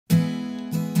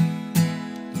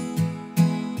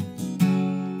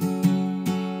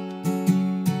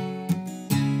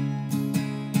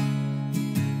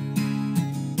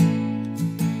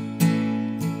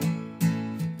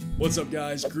What's up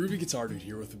guys, Groovy Guitar Dude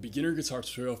here with a beginner guitar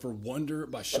tutorial for Wonder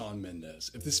by Shawn Mendes.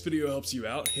 If this video helps you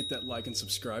out, hit that like and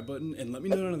subscribe button and let me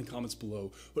know down in the comments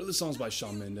below what are the songs by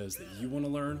Shawn Mendes that you want to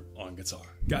learn on guitar.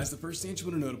 Guys, the first thing you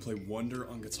want to know to play Wonder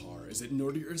on guitar is that in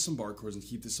order to get some bar chords and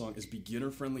keep this song as beginner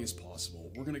friendly as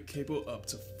possible, we're going to capo up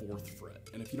to 4th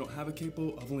fret. And if you don't have a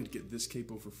capo, I've only to get this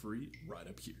capo for free right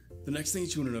up here. The next thing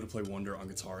that you want to know to play Wonder on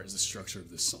guitar is the structure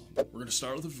of this song. We're going to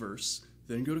start with a verse,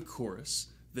 then go to chorus,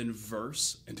 then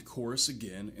verse and chorus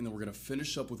again, and then we're going to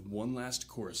finish up with one last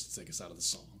chorus to take us out of the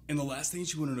song. And the last thing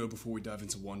that you want to know before we dive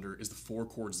into Wonder is the 4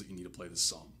 chords that you need to play this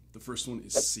song. The first one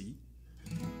is C,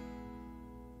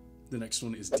 the next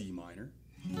one is D minor,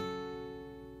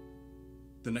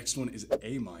 the next one is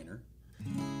A minor,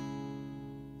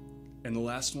 and the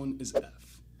last one is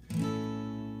F.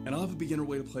 And I'll have a beginner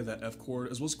way to play that F chord,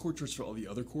 as well as chord charts for all the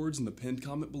other chords in the pinned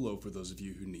comment below for those of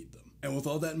you who need them. And with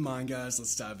all that in mind, guys,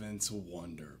 let's dive into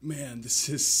Wonder. Man, this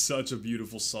is such a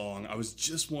beautiful song. I was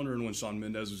just wondering when Shawn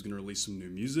Mendes was going to release some new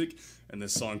music, and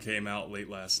this song came out late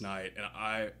last night, and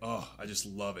I just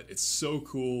love it. It's so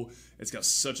cool, it's got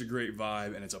such a great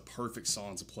vibe, and it's a perfect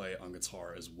song to play on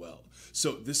guitar as well.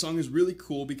 So this song is really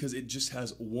cool because it just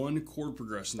has one chord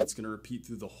progression that's going to repeat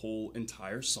through the whole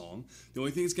entire song. The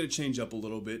only thing that's going to change up a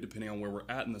little bit, depending on where we're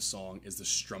at in the song, is the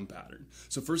strum pattern.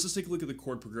 So first, let's take a look at the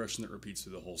chord progression that repeats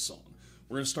through the whole song.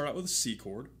 We're going to start out with a C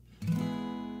chord,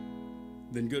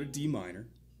 then go to D minor,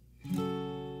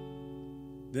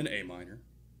 then A minor,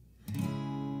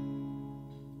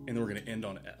 and then we're going to end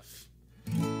on F.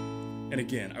 And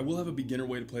again, I will have a beginner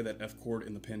way to play that F chord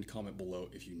in the pinned comment below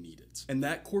if you need it. And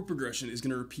that chord progression is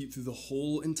going to repeat through the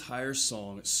whole entire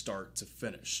song, start to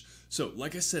finish. So,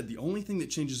 like I said, the only thing that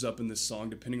changes up in this song,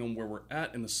 depending on where we're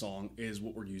at in the song, is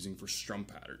what we're using for strum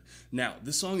pattern. Now,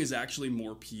 this song is actually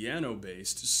more piano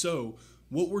based, so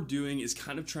what we're doing is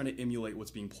kind of trying to emulate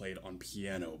what's being played on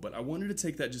piano, but I wanted to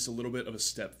take that just a little bit of a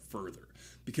step further,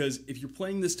 because if you're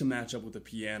playing this to match up with the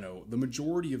piano, the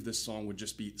majority of this song would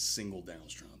just be single down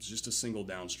strums, just a single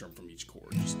down strum from each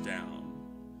chord, just down,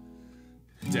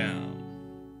 down,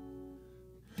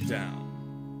 down,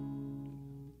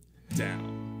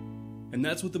 down. And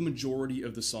that's what the majority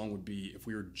of the song would be if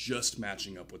we were just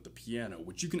matching up with the piano,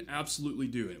 which you can absolutely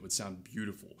do and it would sound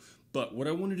beautiful. But what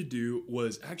I wanted to do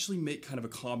was actually make kind of a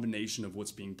combination of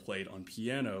what's being played on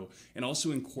piano and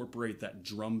also incorporate that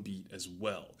drum beat as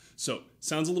well. So,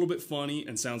 sounds a little bit funny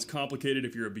and sounds complicated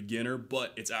if you're a beginner,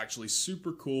 but it's actually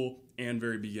super cool and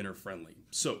very beginner friendly.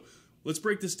 So, let's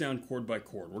break this down chord by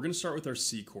chord. We're going to start with our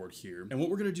C chord here. And what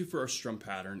we're going to do for our strum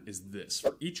pattern is this.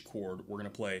 For each chord, we're going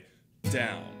to play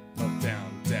down, up,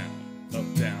 down, down,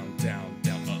 up, down, down,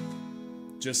 down, up.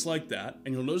 Just like that,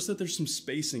 and you'll notice that there's some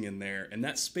spacing in there, and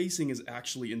that spacing is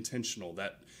actually intentional.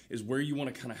 That is where you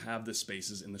want to kind of have the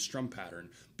spaces in the strum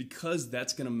pattern, because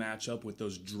that's going to match up with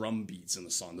those drum beats in the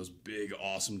song, those big,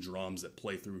 awesome drums that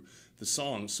play through the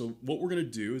song. So what we're going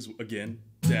to do is, again,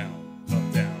 down,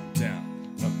 up, down,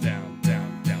 down, up, down,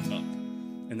 down, down, up.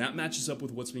 And that matches up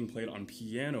with what's being played on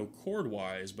piano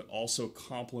chord-wise, but also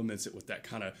complements it with that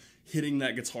kind of hitting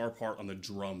that guitar part on the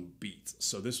drum beat.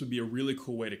 So this would be a really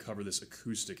cool way to cover this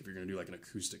acoustic if you're going to do like an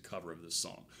acoustic cover of this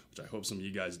song, which I hope some of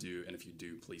you guys do, and if you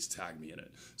do, please tag me in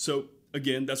it. So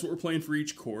again, that's what we're playing for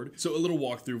each chord. So a little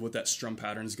walkthrough of what that strum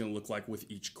pattern is going to look like with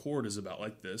each chord is about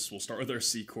like this. We'll start with our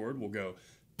C chord. We'll go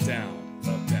down,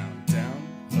 up, down, down,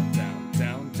 up, down,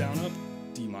 down, down, up,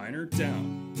 D minor,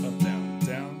 down, up, down,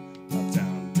 down, up,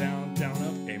 down, down, down,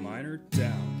 up, A minor,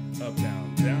 down, up,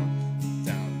 down, down,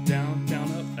 down, down,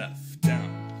 down, up, F,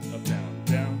 down, up, down,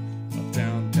 down, up,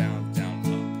 down, down,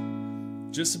 down,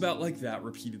 up. Just about like that,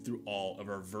 repeated through all of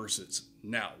our verses.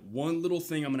 Now, one little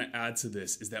thing I'm going to add to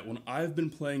this is that when I've been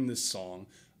playing this song,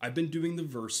 I've been doing the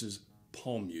verses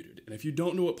palm muted. And if you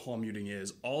don't know what palm muting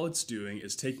is, all it's doing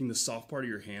is taking the soft part of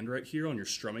your hand right here on your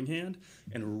strumming hand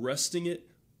and resting it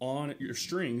on your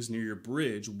strings near your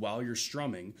bridge while you're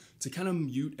strumming to kind of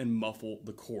mute and muffle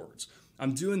the chords.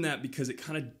 I'm doing that because it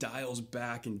kind of dials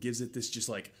back and gives it this just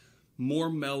like more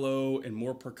mellow and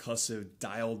more percussive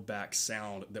dialed back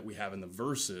sound that we have in the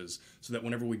verses, so that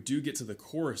whenever we do get to the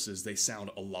choruses, they sound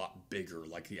a lot bigger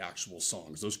like the actual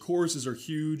songs. Those choruses are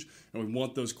huge, and we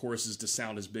want those choruses to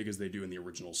sound as big as they do in the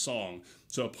original song.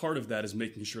 So a part of that is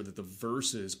making sure that the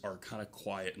verses are kind of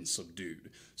quiet and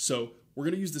subdued. So we're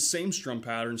going to use the same strum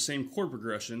pattern, same chord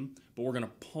progression, but we're going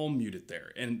to palm mute it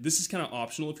there. And this is kind of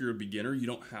optional if you're a beginner. You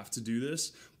don't have to do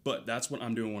this, but that's what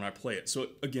I'm doing when I play it. So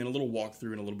again, a little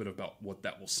walkthrough and a little bit about what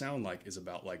that will sound like is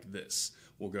about like this.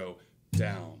 We'll go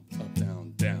down, up,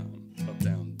 down, down, up,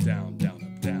 down, down, down,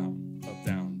 up, down, up,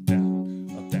 down, down,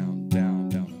 up, down, down,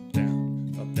 down, up,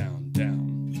 down, up, down,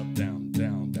 down, up, down,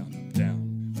 down, down, up,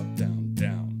 down, up,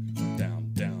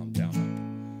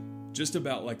 just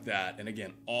about like that. And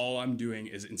again, all I'm doing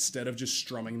is instead of just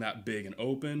strumming that big and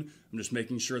open, I'm just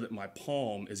making sure that my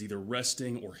palm is either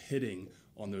resting or hitting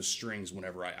on those strings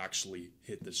whenever I actually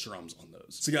hit the strums on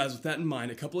those. So guys, with that in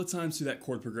mind, a couple of times through that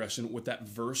chord progression with that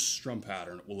verse strum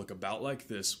pattern will look about like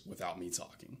this without me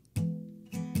talking.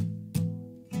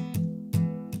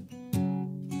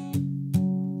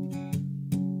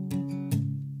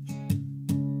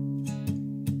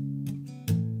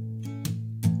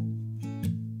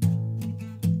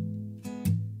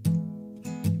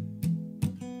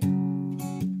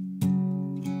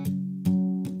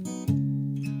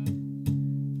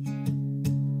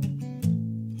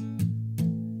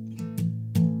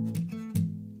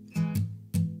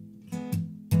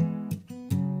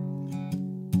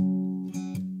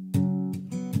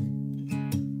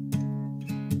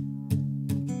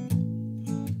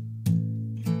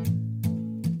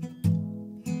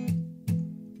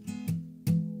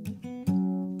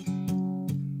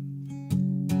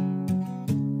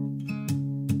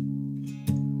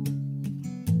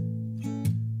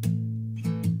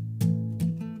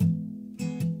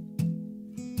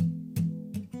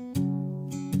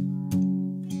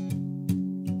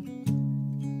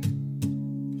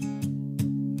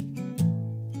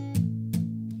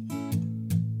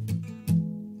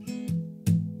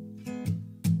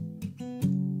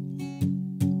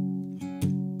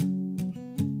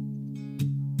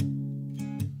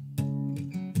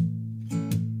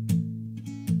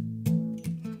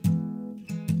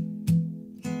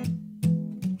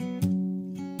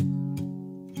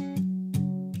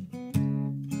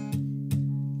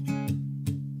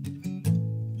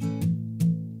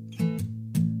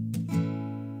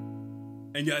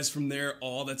 And guys, from there,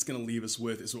 all that's going to leave us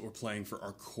with is what we're playing for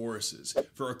our choruses.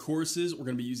 For our choruses, we're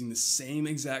going to be using the same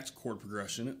exact chord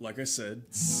progression. Like I said,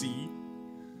 C,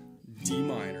 D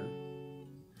minor,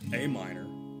 A minor,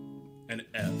 and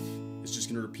F. It's just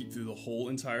going to repeat through the whole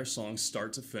entire song,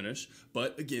 start to finish.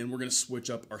 But again, we're going to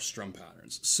switch up our strum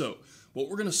patterns. So what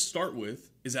we're going to start with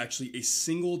is actually a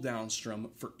single down strum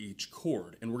for each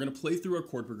chord. And we're going to play through our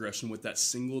chord progression with that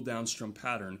single down strum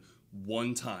pattern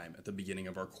one time at the beginning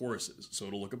of our choruses. So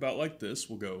it'll look about like this.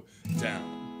 We'll go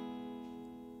down,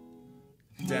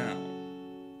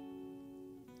 down,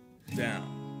 down,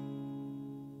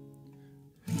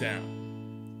 down.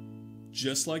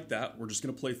 Just like that. We're just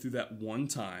going to play through that one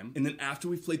time. And then after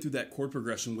we've played through that chord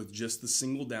progression with just the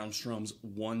single down strums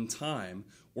one time,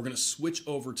 we're going to switch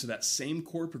over to that same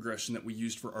chord progression that we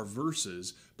used for our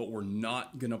verses, but we're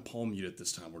not going to palm mute it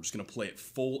this time. We're just going to play it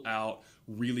full out,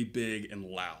 really big and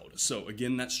loud. So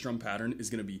again, that strum pattern is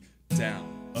going to be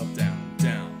down, up, down,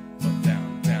 down, up,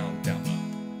 down, down, down,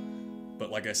 up.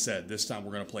 But like I said, this time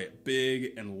we're going to play it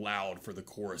big and loud for the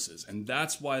choruses. And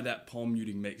that's why that palm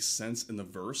muting makes sense in the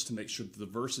verse, to make sure that the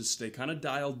verses stay kind of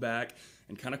dialed back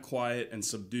and kind of quiet and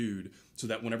subdued, so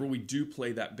that whenever we do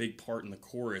play that big part in the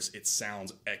chorus, it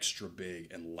sounds extra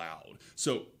big and loud.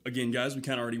 So again, guys, we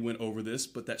kind of already went over this,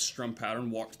 but that strum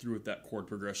pattern walked through with that chord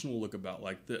progression will look about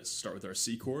like this. Start with our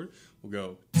C chord. We'll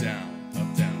go down,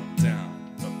 up, down,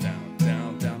 down, up, down,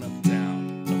 down, down, up,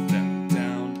 down, up, down,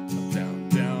 down, up, down,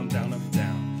 down, down, up,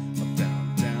 down, up,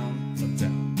 down, down, up,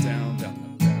 down, down, down,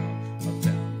 up, down, up,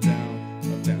 down,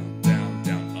 down, up, down, down,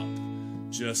 down,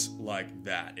 up. Just like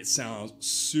that. It sounds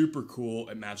super cool.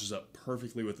 It matches up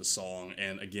perfectly with the song.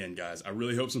 And again, guys, I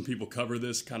really hope some people cover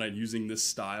this kind of using this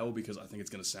style, because I think it's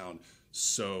going to sound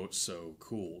so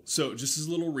cool. So just as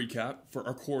a little recap, for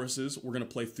our choruses, we're going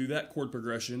to play through that chord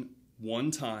progression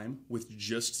one time with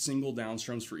just single down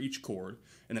strums for each chord.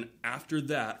 And then after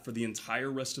that, for the entire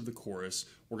rest of the chorus,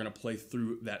 we're going to play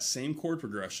through that same chord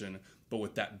progression, but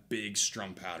with that big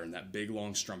strum pattern, that big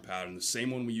long strum pattern, the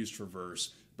same one we used for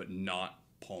verse, but not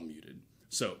palm muted.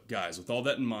 So guys, with all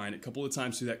that in mind, a couple of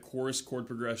times through that chorus chord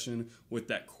progression with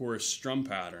that chorus strum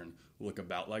pattern will look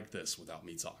about like this without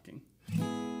me talking.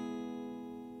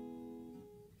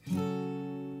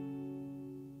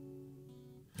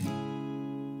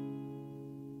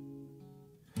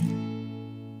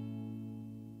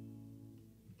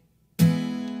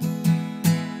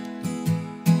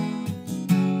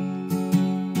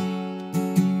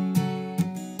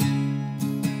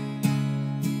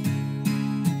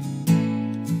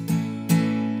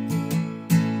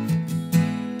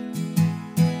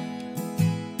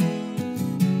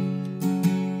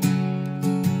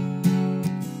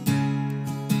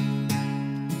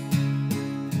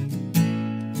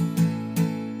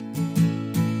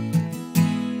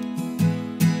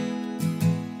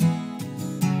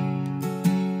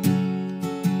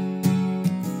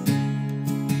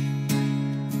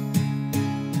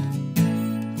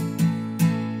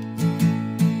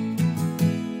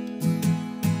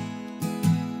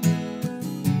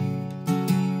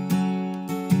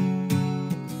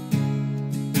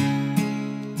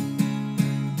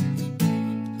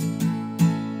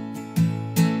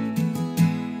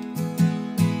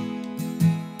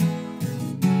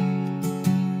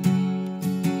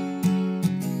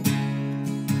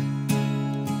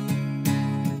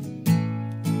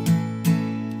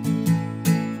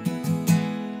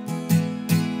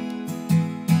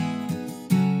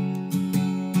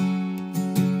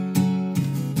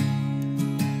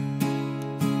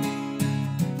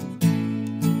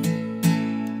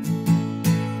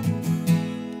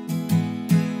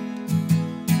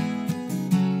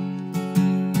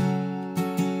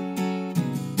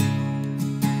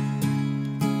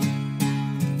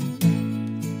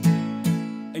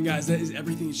 guys, that is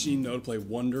everything that you need to know to play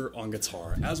Wonder on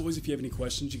guitar. As always, if you have any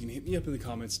questions, you can hit me up in the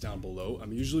comments down below.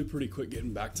 I'm usually pretty quick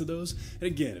getting back to those. And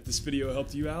again, if this video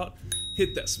helped you out,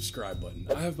 hit that subscribe button.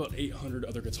 I have about 800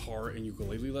 other guitar and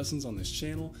ukulele lessons on this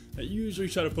channel. I usually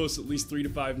try to post at least 3 to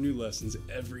 5 new lessons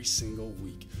every single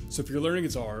week. So if you're learning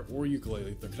guitar or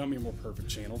ukulele, there cannot be a more perfect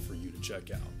channel for you to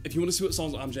check out. If you want to see what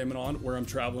songs I'm jamming on, where I'm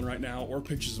traveling right now, or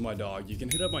pictures of my dog, you can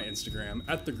hit up my Instagram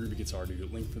at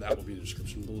 @thegroovyguitardude. Link for that will be in the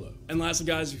description below. And lastly,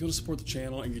 guys, if you want to support the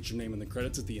channel and get your name in the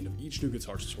credits at the end of each new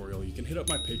guitar tutorial, you can hit up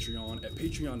my Patreon at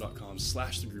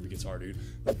patreon.com/thegroovyguitardude.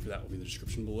 Link for that will be in the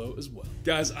description below as well.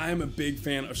 Guys, I am a big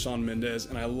fan of Shawn Mendes,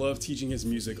 and I love teaching his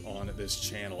music on this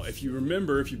channel. If you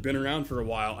remember, if you've been around for a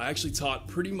while, I actually taught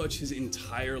pretty much his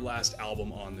entire last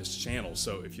album on this channel.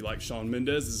 So if you like Shawn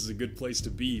Mendes, this is a good place to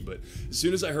be. But as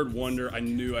soon as I heard Wonder, I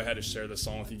knew I had to share this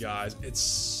song with you guys. It's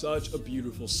such a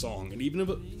beautiful song, and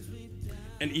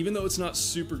even though it's not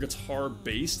super guitar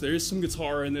based, there is some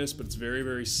guitar in this, but it's very,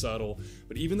 very subtle.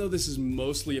 But even though this is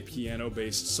mostly a piano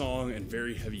based song and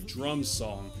very heavy drum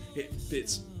song, it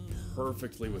fits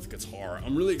perfectly with guitar.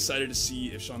 I'm really excited to see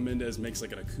if Shawn Mendes makes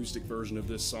like an acoustic version of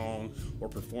this song or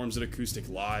performs it acoustic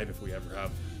live if we ever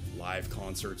have live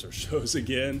concerts or shows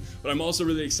again. But I'm also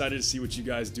really excited to see what you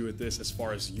guys do with this as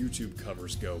far as YouTube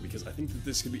covers go, because I think that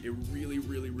this could be a really,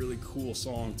 really, really cool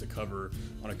song to cover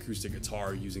on acoustic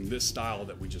guitar using this style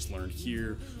that we just learned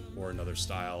here or another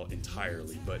style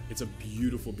entirely. But it's a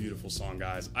beautiful, beautiful song,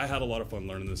 guys. I had a lot of fun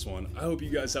learning this one. I hope you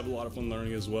guys have a lot of fun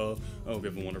learning as well. I hope you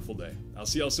have a wonderful day. I'll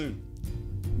see y'all soon.